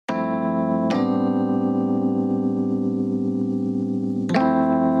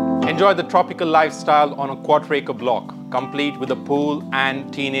Enjoy the tropical lifestyle on a quarter-acre block, complete with a pool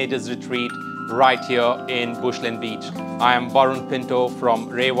and teenagers retreat right here in Bushland Beach. I am Varun Pinto from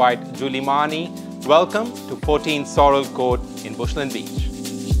Ray White Julimani. Welcome to 14 Sorrel Court in Bushland Beach.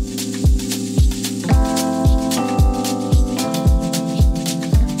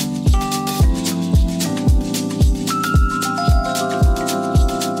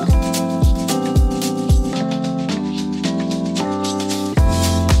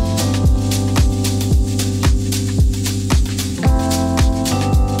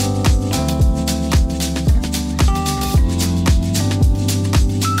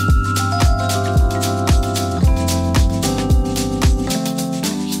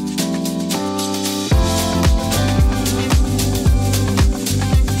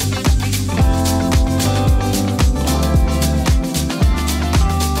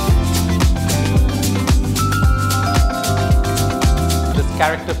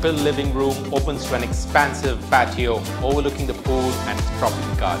 Character-filled living room opens to an expansive patio overlooking the pool and its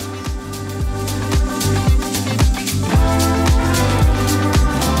tropical gardens.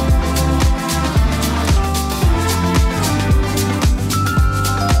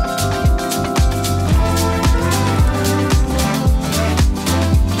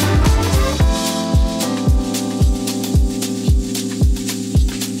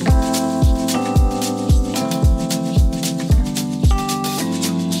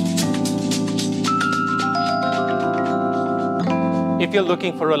 If you're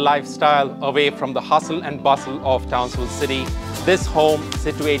looking for a lifestyle away from the hustle and bustle of Townsville City, this home,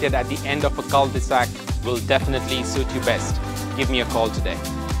 situated at the end of a cul-de-sac, will definitely suit you best. Give me a call today.